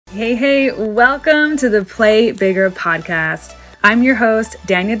Hey, welcome to the Play Bigger podcast. I'm your host,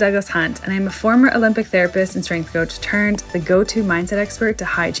 Dania Douglas Hunt, and I'm a former Olympic therapist and strength coach turned the go-to mindset expert to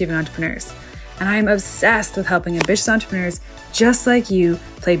high-achieving entrepreneurs. And I am obsessed with helping ambitious entrepreneurs just like you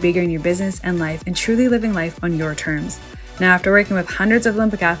play bigger in your business and life and truly living life on your terms. Now, after working with hundreds of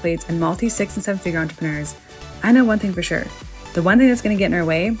Olympic athletes and multi-6 and 7-figure entrepreneurs, I know one thing for sure. The one thing that's going to get in our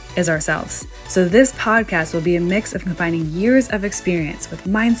way is ourselves. So this podcast will be a mix of combining years of experience with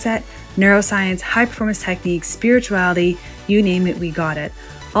mindset, neuroscience, high performance techniques, spirituality, you name it, we got it.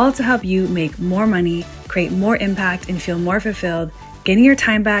 All to help you make more money, create more impact, and feel more fulfilled, getting your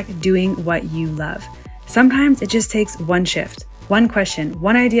time back doing what you love. Sometimes it just takes one shift, one question,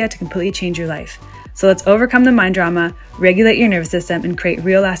 one idea to completely change your life. So let's overcome the mind drama, regulate your nervous system, and create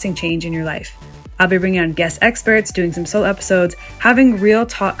real lasting change in your life. I'll be bringing on guest experts, doing some solo episodes, having real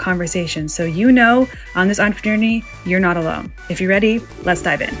talk conversations so you know on this entrepreneur journey, you're not alone. If you're ready, let's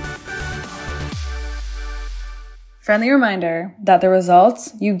dive in. Friendly reminder that the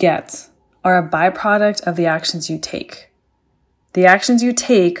results you get are a byproduct of the actions you take. The actions you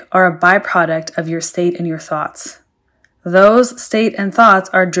take are a byproduct of your state and your thoughts. Those state and thoughts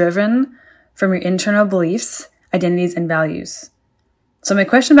are driven from your internal beliefs, identities, and values. So my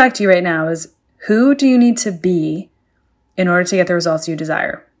question back to you right now is, who do you need to be in order to get the results you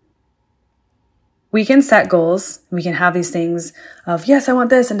desire? We can set goals. We can have these things of, yes, I want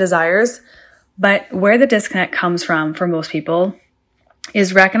this and desires. But where the disconnect comes from for most people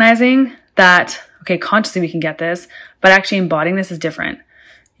is recognizing that, okay, consciously we can get this, but actually embodying this is different.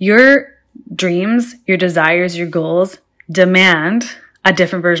 Your dreams, your desires, your goals demand a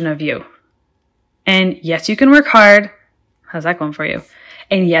different version of you. And yes, you can work hard. How's that going for you?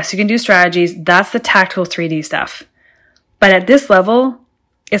 And yes, you can do strategies. That's the tactical 3D stuff. But at this level,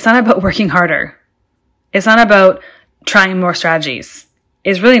 it's not about working harder. It's not about trying more strategies.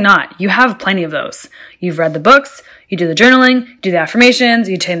 It's really not. You have plenty of those. You've read the books, you do the journaling, you do the affirmations,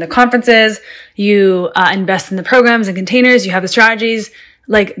 you attend the conferences, you invest in the programs and containers, you have the strategies.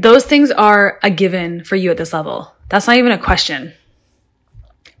 Like those things are a given for you at this level. That's not even a question.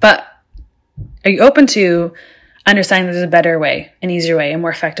 But are you open to understanding that there's a better way, an easier way, a more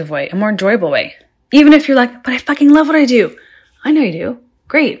effective way, a more enjoyable way? Even if you're like, but I fucking love what I do. I know you do.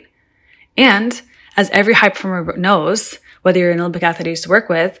 Great. And as every high performer knows, whether you're an Olympic athlete I used to work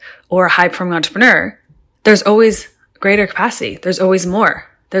with or a high performing entrepreneur, there's always greater capacity. There's always more.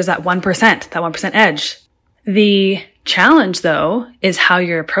 There's that 1%, that 1% edge. The challenge though is how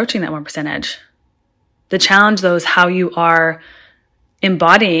you're approaching that 1% edge. The challenge though is how you are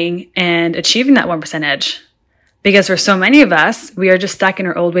embodying and achieving that 1% edge. Because for so many of us, we are just stuck in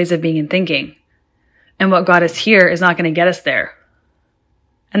our old ways of being and thinking. And what got us here is not going to get us there.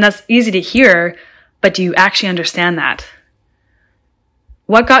 And that's easy to hear, but do you actually understand that?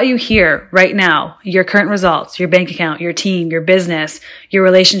 What got you here right now, your current results, your bank account, your team, your business, your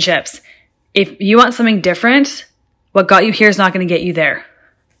relationships? If you want something different, what got you here is not going to get you there.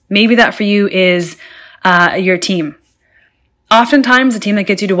 Maybe that for you is your team. Oftentimes, the team that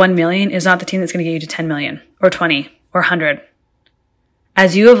gets you to 1 million is not the team that's going to get you to 10 million or 20 or 100.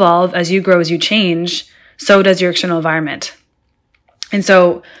 As you evolve, as you grow, as you change, so does your external environment. And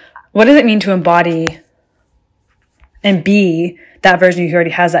so what does it mean to embody and be that version of you who already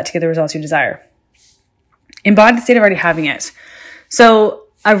has that to get the results you desire? Embody the state of already having it. So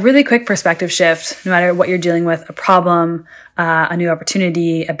a really quick perspective shift, no matter what you're dealing with, a problem, a new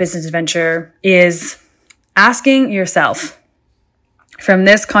opportunity, a business adventure, is asking yourself, from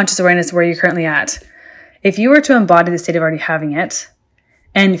this conscious awareness where you're currently at, if you were to embody the state of already having it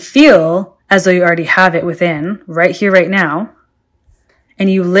and feel as though you already have it within, right here, right now,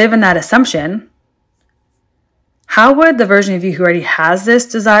 and you live in that assumption, how would the version of you who already has this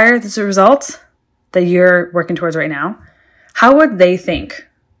desire, this result that you're working towards right now, how would they think?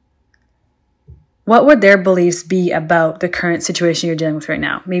 What would their beliefs be about the current situation you're dealing with right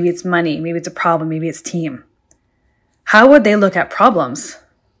now? Maybe it's money, maybe it's a problem, maybe it's team. How would they look at problems?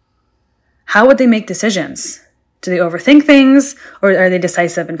 How would they make decisions? Do they overthink things, or are they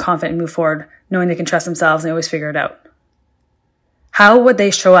decisive and confident and move forward, knowing they can trust themselves and they always figure it out? How would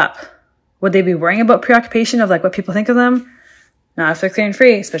they show up? Would they be worrying about preoccupation of like what people think of them? Not if they're clear and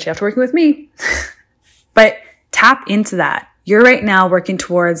free, especially after working with me. But tap into that. You're right now working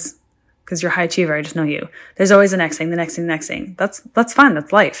towards, because you're a high achiever, I just know you. There's always the next thing, the next thing, the next thing. That's fun.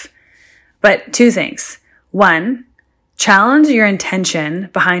 That's life. But two things. One, challenge your intention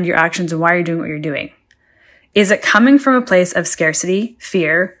behind your actions and why you're doing what you're doing. Is it coming from a place of scarcity,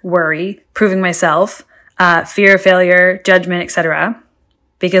 fear, worry, proving myself, fear of failure, judgment, etc.?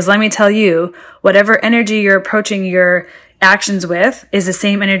 Because let me tell you, whatever energy you're approaching your actions with is the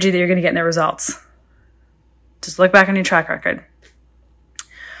same energy that you're going to get in the results. Just look back on your track record.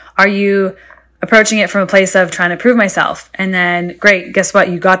 Are you approaching it from a place of trying to prove myself? And then, great, guess what?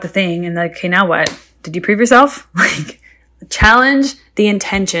 You got the thing. And like, okay, now what? Did you prove yourself? Like, challenge the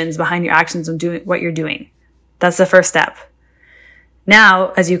intentions behind your actions and doing what you're doing. That's the first step.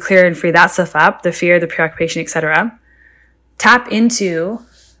 Now, as you clear and free that stuff up, the fear, the preoccupation, etc., tap into,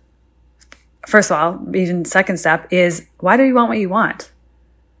 first of all, even second step is, why do you want what you want?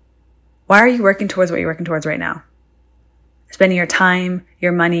 Why are you working towards what you're working towards right now? Spending your time,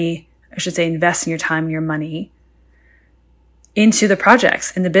 your money, I should say investing your time and your money into the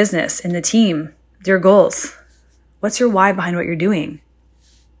projects, in the business, in the team, your goals. What's your why behind what you're doing?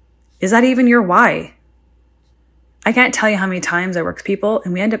 Is that even your why? I can't tell you how many times I work with people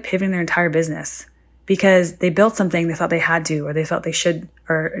and we end up pivoting their entire business because they built something they thought they had to, or they thought they should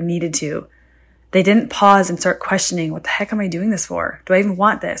or needed to. They didn't pause and start questioning, what the heck am I doing this for? Do I even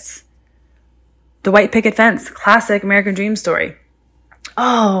want this? The white picket fence, classic American dream story.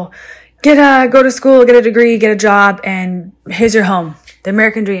 Oh, go to school, get a degree, get a job, and here's your home. The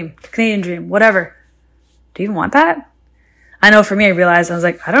American dream, the Canadian dream, whatever. Do you even want that? I know for me, I realized, I was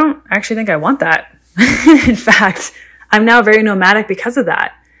like, I don't actually think I want that. In fact, I'm now very nomadic because of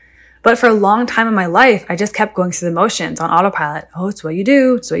that. But for a long time in my life, I just kept going through the motions on autopilot. Oh, it's what you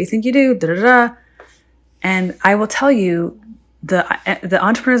do. It's what you think you do. Da, da, da. And I will tell you, the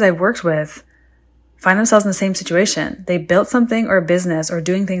entrepreneurs I've worked with find themselves in the same situation. They built something or a business or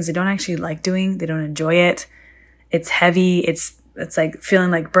doing things they don't actually like doing. They don't enjoy it. It's heavy. It's like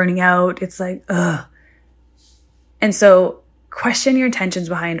feeling like burning out. It's like, ugh. And so question your intentions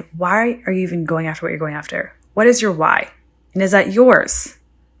behind, why are you even going after what you're going after? What is your why? And is that yours?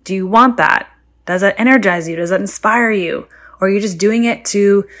 Do you want that? Does that energize you? Does that inspire you? Or are you just doing it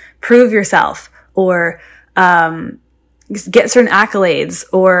to prove yourself or get certain accolades,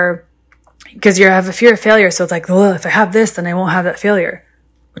 or because you have a fear of failure? So it's like, oh, if I have this, then I won't have that failure,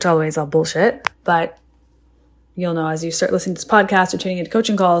 which always is all bullshit. But you'll know as you start listening to this podcast or tuning into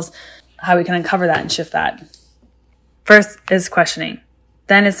coaching calls, how we can uncover that and shift that. First is questioning.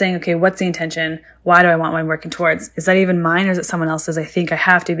 Then it's saying, okay, what's the intention? Why do I want what I'm working towards? Is that even mine, or is it someone else's? I think I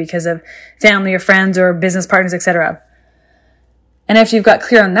have to because of family or friends or business partners, etc. And if you've got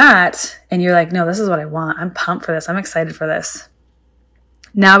clear on that and you're like, no, this is what I want. I'm pumped for this. I'm excited for this.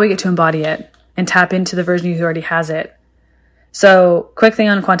 Now we get to embody it and tap into the version of you who already has it. So quick thing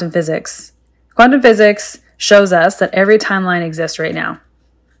on quantum physics. Quantum physics shows us that every timeline exists right now.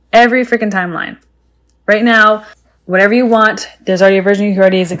 Every freaking timeline. Right now, whatever you want, there's already a version of you who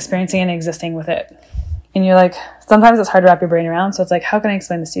already is experiencing and existing with it. And you're like, sometimes it's hard to wrap your brain around. So it's like, how can I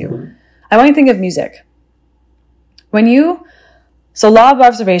explain this to you? I want you to think of music. So law of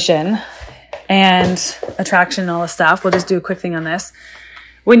observation and attraction and all this stuff, we'll just do a quick thing on this.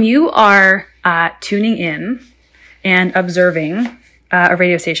 When you are tuning in and observing a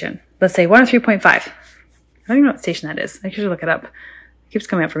radio station, let's say 103.5. I don't even know what station that is. I should look it up. It keeps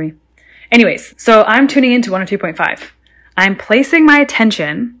coming up for me. Anyways, so I'm tuning into 103.5. I'm placing my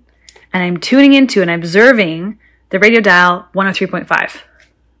attention and I'm tuning into and observing the radio dial 103.5.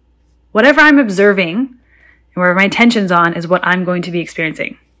 Whatever I'm observing and wherever my attention's on is what I'm going to be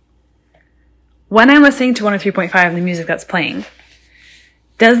experiencing. When I'm listening to 103.5, the music that's playing,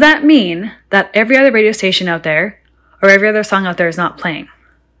 does that mean that every other radio station out there or every other song out there is not playing?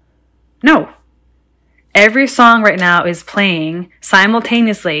 No. Every song right now is playing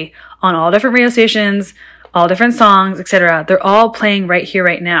simultaneously on all different radio stations, all different songs, etc. They're all playing right here,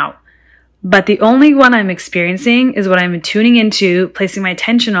 right now. But the only one I'm experiencing is what I'm tuning into, placing my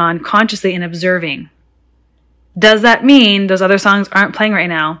attention on consciously and observing. Does that mean those other songs aren't playing right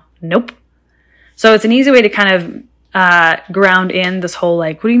now? Nope. So it's an easy way to kind of ground in this whole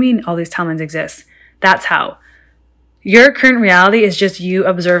like, what do you mean all these timelines exist? That's how. Your current reality is just you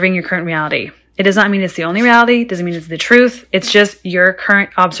observing your current reality. It does not mean it's the only reality. It doesn't mean it's the truth. It's just your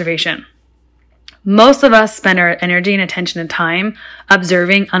current observation. Most of us spend our energy and attention and time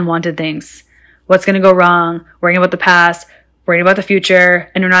observing unwanted things. What's going to go wrong, worrying about the past, worrying about the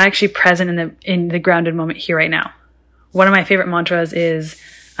future, and we're not actually present in the grounded moment here right now. One of my favorite mantras is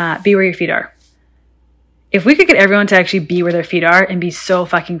be where your feet are. If we could get everyone to actually be where their feet are and be so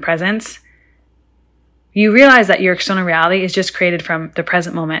fucking present, you realize that your external reality is just created from the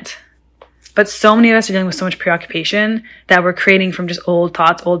present moment. But so many of us are dealing with so much preoccupation that we're creating from just old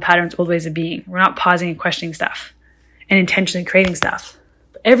thoughts, old patterns, old ways of being. We're not pausing and questioning stuff and intentionally creating stuff.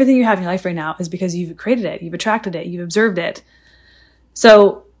 But everything you have in your life right now is because you've created it, you've attracted it, you've observed it.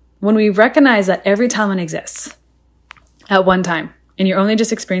 So when we recognize that every timeline exists at one time, And you're only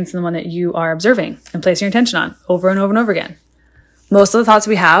just experiencing the one that you are observing and placing your attention on over and over and over again. Most of the thoughts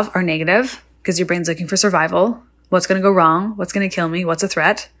we have are negative because your brain's looking for survival. What's going to go wrong? What's going to kill me? What's a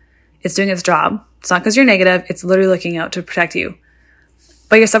threat? It's doing its job. It's not because you're negative. It's literally looking out to protect you.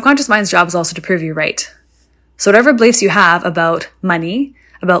 But your subconscious mind's job is also to prove you right. So whatever beliefs you have about money,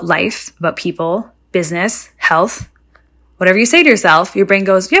 about life, about people, business, health, whatever you say to yourself, your brain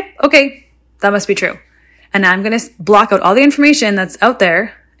goes, yep, okay, that must be true. And now I'm going to block out all the information that's out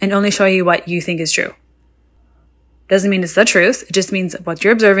there and only show you what you think is true. Doesn't mean it's the truth. It just means what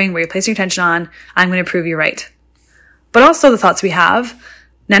you're observing, where you're placing your attention on, I'm going to prove you right. But also the thoughts we have,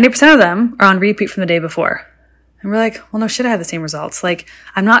 90% of them are on repeat from the day before. And we're like, well, no shit, I have the same results. Like,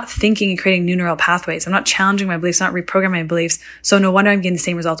 I'm not thinking and creating new neural pathways. I'm not challenging my beliefs, not reprogramming my beliefs. So no wonder I'm getting the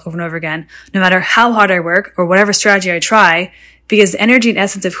same results over and over again, no matter how hard I work or whatever strategy I try, because the energy and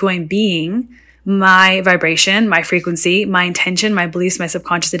essence of who I'm being, my vibration, my frequency, my intention, my beliefs, my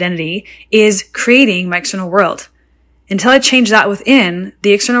subconscious identity is creating my external world. Until I change that within,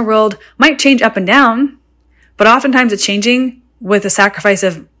 the external world might change up and down, but oftentimes it's changing with a sacrifice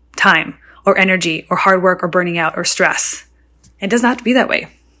of time or energy or hard work or burning out or stress. It doesn't have to be that way.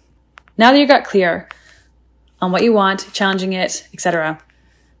 Now that you got clear on what you want, challenging it, etc.,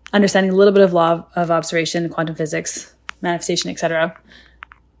 understanding a little bit of law of observation, quantum physics, manifestation, etc.,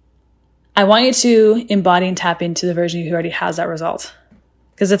 I want you to embody and tap into the version of you who already has that result.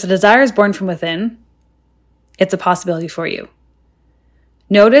 Because if the desire is born from within, it's a possibility for you.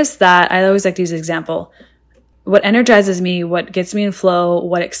 Notice that I always like to use an example. What energizes me, what gets me in flow,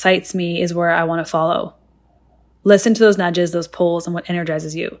 what excites me is where I want to follow. Listen to those nudges, those pulls, and what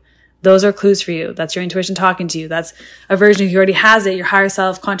energizes you. Those are clues for you. That's your intuition talking to you. That's a version of you already has it, your higher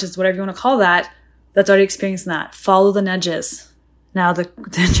self, conscious, whatever you want to call that, that's already experiencing that. Follow the nudges. Now, the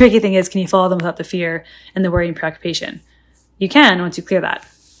tricky thing is, can you follow them without the fear and the worry and preoccupation? You can once you clear that.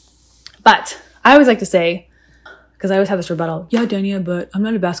 But I always like to say, because I always have this rebuttal, yeah, Dania, but I'm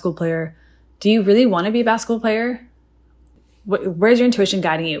not a basketball player. Do you really want to be a basketball player? Where's your intuition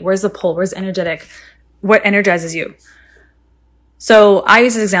guiding you? Where's the pull? Where's energetic? What energizes you? So I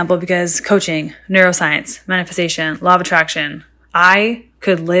use this example because coaching, neuroscience, manifestation, law of attraction, I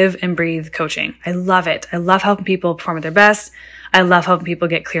could live and breathe coaching. I love it. I love helping people perform at their best. I love helping people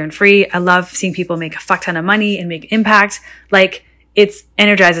get clear and free. I love seeing people make a fuck ton of money and make impact. Like, it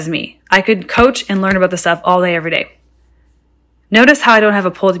energizes me. I could coach and learn about this stuff all day, every day. Notice how I don't have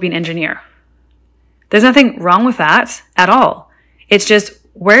a pull to be an engineer. There's nothing wrong with that at all. It's just,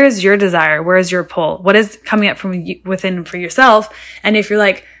 where is your desire? Where is your pull? What is coming up from within for yourself? And if you're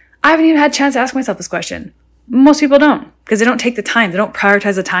like, I haven't even had a chance to ask myself this question. Most people don't, because they don't take the time. They don't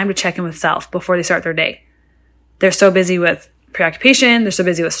prioritize the time to check in with self before they start their day. They're so busy with preoccupation. They're so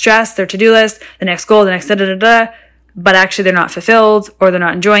busy with stress, their to-do list, the next goal, the next da-da-da-da. But actually they're not fulfilled, or they're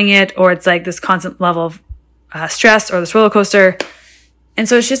not enjoying it, or it's like this constant level of stress or this roller coaster. And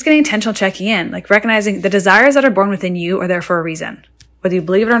so it's just getting intentional checking in, like recognizing the desires that are born within you are there for a reason. Whether you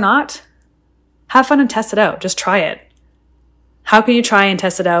believe it or not, have fun and test it out. Just try it. How can you try and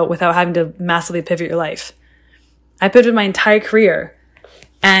test it out without having to massively pivot your life? I pivoted my entire career,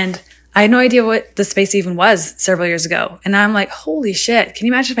 and I had no idea what the space even was several years ago. And now I'm like, holy shit. Can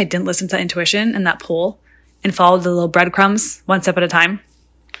you imagine if I didn't listen to that intuition and that pull and followed the little breadcrumbs one step at a time?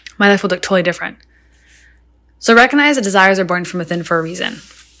 My life would look totally different. So recognize that desires are born from within for a reason,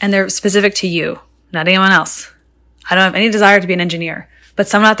 and they're specific to you, not anyone else. I don't have any desire to be an engineer, but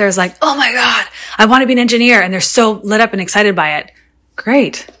someone out there is like, oh my God, I want to be an engineer. And they're so lit up and excited by it.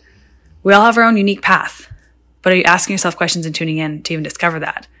 Great. We all have our own unique path, but are you asking yourself questions and tuning in to even discover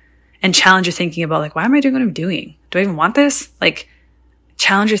that? And challenge your thinking about, like, why am I doing what I'm doing? Do I even want this? Like,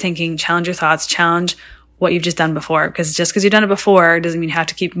 challenge your thinking, challenge your thoughts, challenge what you've just done before. Because just because you've done it before doesn't mean you have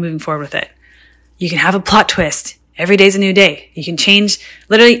to keep moving forward with it. You can have a plot twist. Every day's a new day. You can change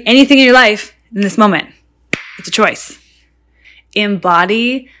literally anything in your life in this moment. It's a choice.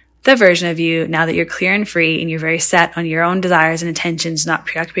 Embody the version of you now that you're clear and free and you're very set on your own desires and intentions, not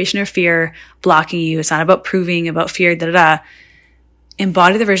preoccupation or fear blocking you. It's not about proving, about fear, da-da-da.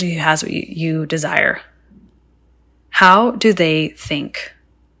 Embody the version of you who has what you desire. How do they think?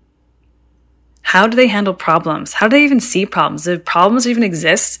 How do they handle problems? How do they even see problems? Do problems even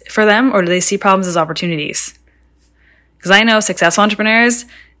exist for them, or do they see problems as opportunities? Because I know successful entrepreneurs,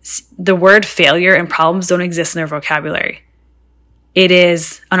 the word failure and problems don't exist in their vocabulary. It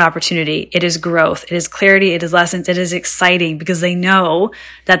is an opportunity. It is growth. It is clarity. It is lessons. It is exciting because they know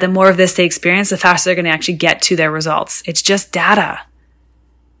that the more of this they experience, the faster they're going to actually get to their results. It's just data.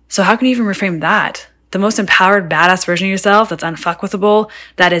 So how can you even reframe that? The most empowered, badass version of yourself that's unfuckwithable,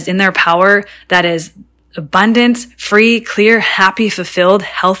 that is in their power, that is abundant, free, clear, happy, fulfilled,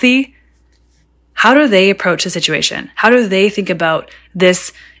 healthy, how do they approach the situation? How do they think about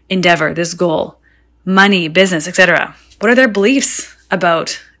this endeavor, this goal, money, business, etc.? What are their beliefs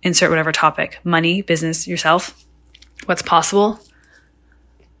about insert whatever topic? Money, business, yourself, what's possible?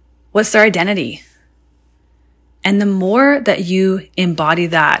 What's their identity? And the more that you embody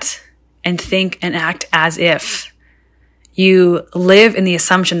that and think and act as if, you live in the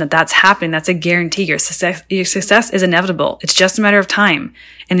assumption that that's happening, that's a guarantee. Your success is inevitable. It's just a matter of time.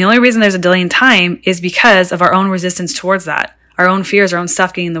 And the only reason there's a delay in time is because of our own resistance towards that, our own fears, our own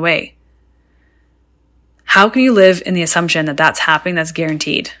stuff getting in the way. How can you live in the assumption that that's happening, that's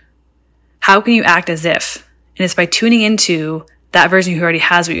guaranteed? How can you act as if? And it's by tuning into that version who already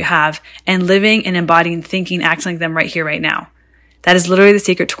has what you have and living and embodying, thinking, acting like them right here, right now. That is literally the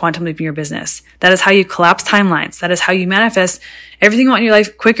secret to quantum leaping your business. That is how you collapse timelines. That is how you manifest everything you want in your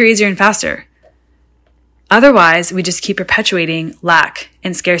life quicker, easier, and faster. Otherwise, we just keep perpetuating lack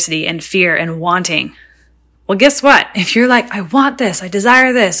and scarcity and fear and wanting. Well, guess what? If you're like, I want this, I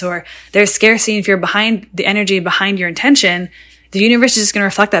desire this, or there's scarcity and fear behind the energy, behind your intention, the universe is just going to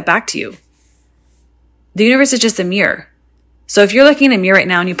reflect that back to you. The universe is just a mirror. So if you're looking in a mirror right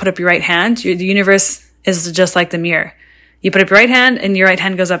now and you put up your right hand, the universe is just like the mirror. You put up your right hand and your right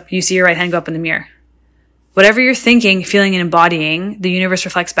hand goes up. You see your right hand go up in the mirror. Whatever you're thinking, feeling, and embodying, the universe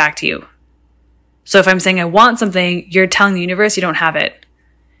reflects back to you. So if I'm saying I want something, you're telling the universe you don't have it.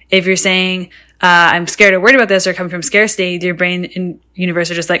 If you're saying I'm scared or worried about this or coming from scarcity, your brain and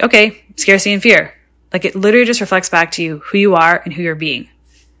universe are just like, okay, scarcity and fear. Like it literally just reflects back to you who you are and who you're being.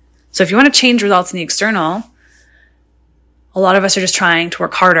 So if you want to change results in the external, a lot of us are just trying to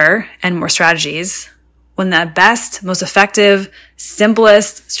work harder and more strategies when the best, most effective,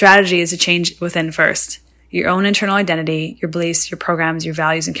 simplest strategy is to change within first. Your own internal identity, your beliefs, your programs, your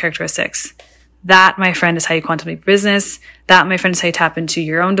values, and characteristics. That, my friend, is how you quantum leap business. That, my friend, is how you tap into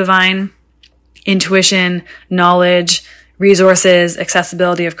your own divine intuition, knowledge, resources,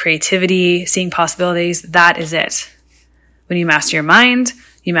 accessibility of creativity, seeing possibilities. That is it. When you master your mind,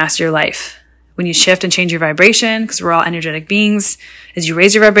 you master your life. When you shift and change your vibration, because we're all energetic beings, as you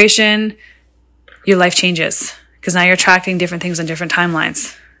raise your vibration, your life changes. Because now you're attracting different things on different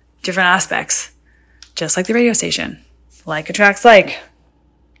timelines, different aspects. Just like the radio station. Like attracts like.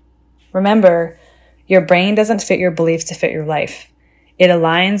 Remember, your brain doesn't fit your beliefs to fit your life. It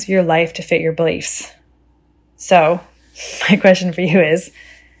aligns your life to fit your beliefs. So, my question for you is,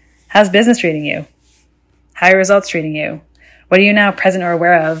 how's business treating you? How are your results treating you? What are you now present or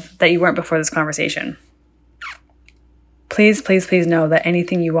aware of that you weren't before this conversation? Please, please, please know that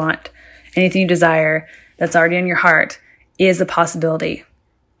anything you want, anything you desire that's already in your heart is a possibility,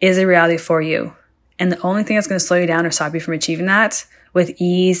 is a reality for you. And the only thing that's going to slow you down or stop you from achieving that with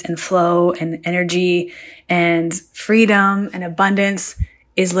ease and flow and energy and freedom and abundance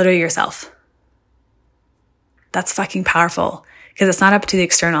is literally yourself. That's fucking powerful because it's not up to the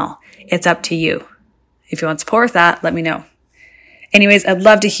external. It's up to you. If you want support with that, let me know. Anyways, I'd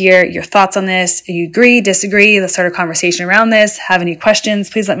love to hear your thoughts on this. You agree, disagree? Let's start a conversation around this. Have any questions?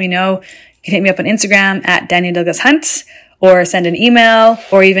 Please let me know. You can hit me up on Instagram at Dania Douglas Hunt or send an email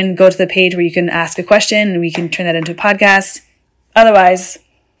or even go to the page where you can ask a question and we can turn that into a podcast. Otherwise,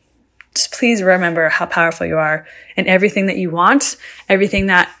 just please remember how powerful you are and everything that you want, everything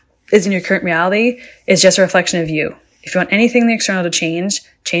that is in your current reality is just a reflection of you. If you want anything in the external to change,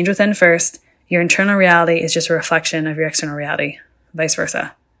 change within first. Your internal reality is just a reflection of your external reality. Vice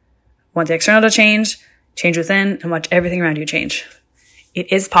versa. Want the external to change, change within, and watch everything around you change.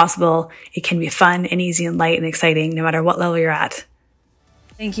 It is possible. It can be fun and easy and light and exciting no matter what level you're at.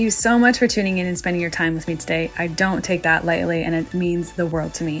 Thank you so much for tuning in and spending your time with me today. I don't take that lightly and it means the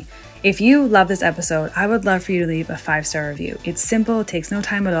world to me. If you love this episode, I would love for you to leave a 5-star review. It's simple, it takes no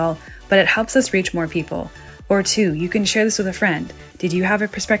time at all, but it helps us reach more people. Or 2, you can share this with a friend. Did you have a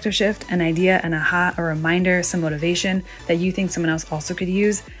perspective shift, an idea, an aha, a reminder, some motivation that you think someone else also could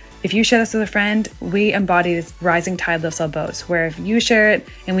use? If you share this with a friend, we embody this rising tide lifts all boats, where if you share it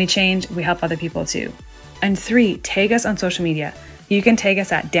and we change, we help other people too. And 3, tag us on social media. You can tag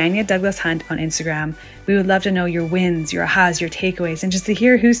us at Dania Douglas Hunt on Instagram. We would love to know your wins, your ahas, your takeaways, and just to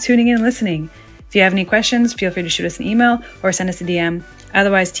hear who's tuning in and listening. If you have any questions, feel free to shoot us an email or send us a DM.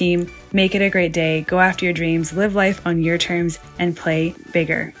 Otherwise, team, make it a great day. Go after your dreams, live life on your terms, and play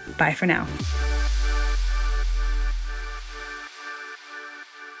bigger. Bye for now.